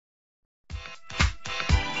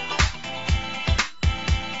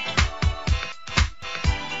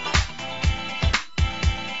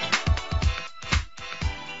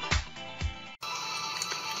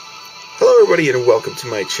everybody, and welcome to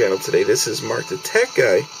my channel today. This is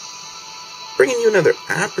MarkTheTechGuy, bringing you another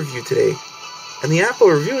app review today. And the app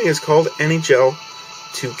we're reviewing is called NHL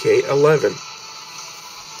 2K11.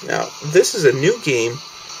 Now, this is a new game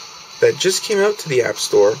that just came out to the App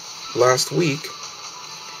Store last week,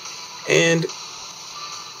 and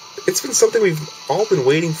it's been something we've all been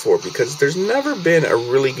waiting for because there's never been a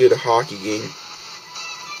really good hockey game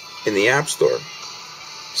in the App Store.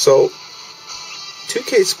 So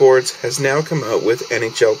 2K Sports has now come out with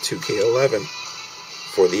NHL 2K11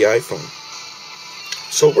 for the iPhone.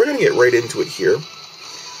 So we're going to get right into it here.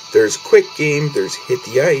 There's Quick Game, there's Hit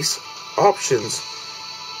the Ice, Options,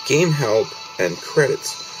 Game Help, and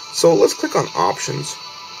Credits. So let's click on Options.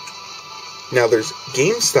 Now there's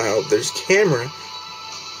Game Style, there's Camera,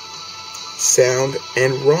 Sound,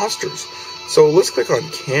 and Rosters. So let's click on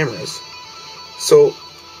Cameras.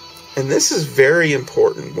 And this is very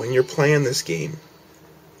important when you're playing this game,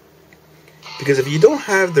 because if you don't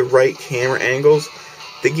have the right camera angles,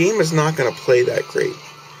 the game is not going to play that great.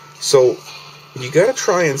 So you got to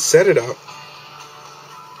try and set it up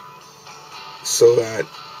so that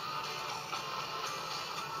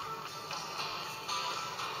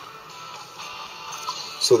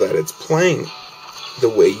it's playing the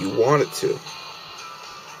way you want it to.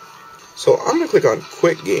 So I'm going to click on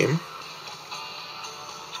Quick Game,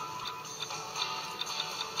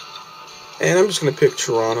 and I'm just going to pick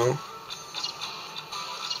Toronto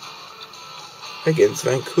against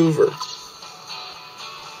Vancouver.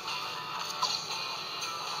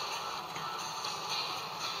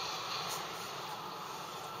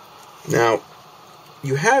 Now,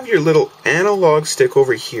 you have your little analog stick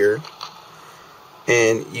over here,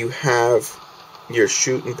 and you have your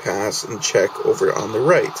shoot and pass and check over on the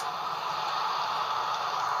right.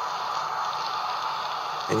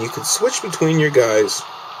 And you can switch between your guys.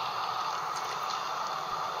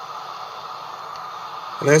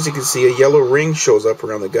 And as you can see, a yellow ring shows up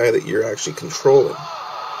around the guy that you're actually controlling.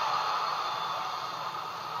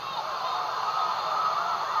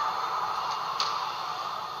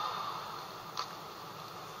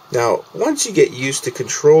 Now, once you get used to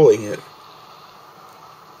controlling it,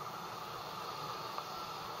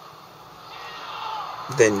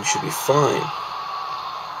 then you should be fine.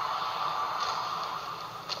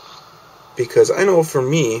 Because I know for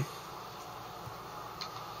me,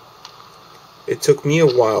 it took me a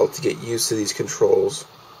while to get used to these controls,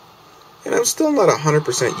 and I'm still not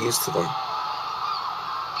 100% used to them.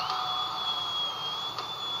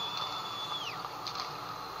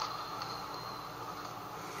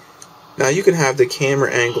 Now you can have the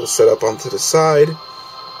camera angle set up onto the side,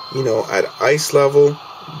 at ice level.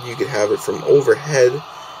 You could have it from overhead.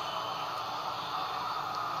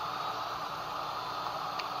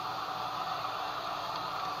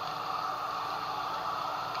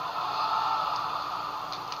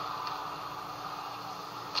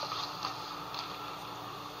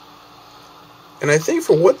 And I think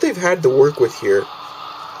for what they've had to work with here,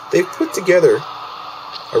 they've put together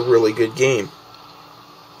a really good game.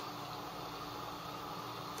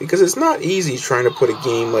 Because it's not easy trying to put a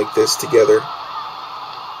game like this together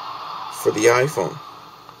for the iPhone.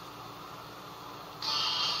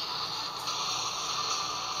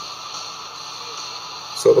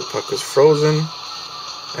 So the puck is frozen,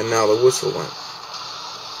 and now the whistle went.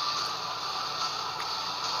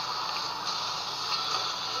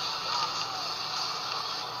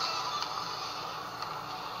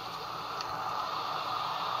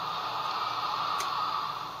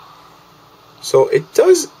 So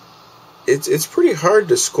it's pretty hard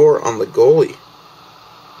to score on the goalie.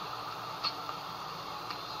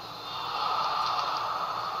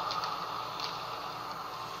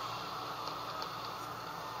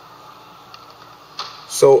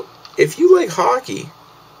 So if you like hockey,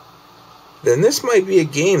 then this might be a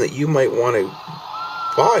game that you might want to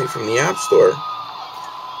buy from the App Store.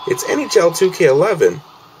 It's NHL 2K11,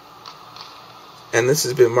 and this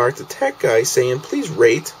has been MarkTheTechGuy saying please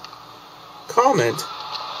rate, comment,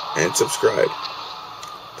 and subscribe.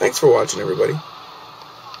 Thanks for watching, everybody.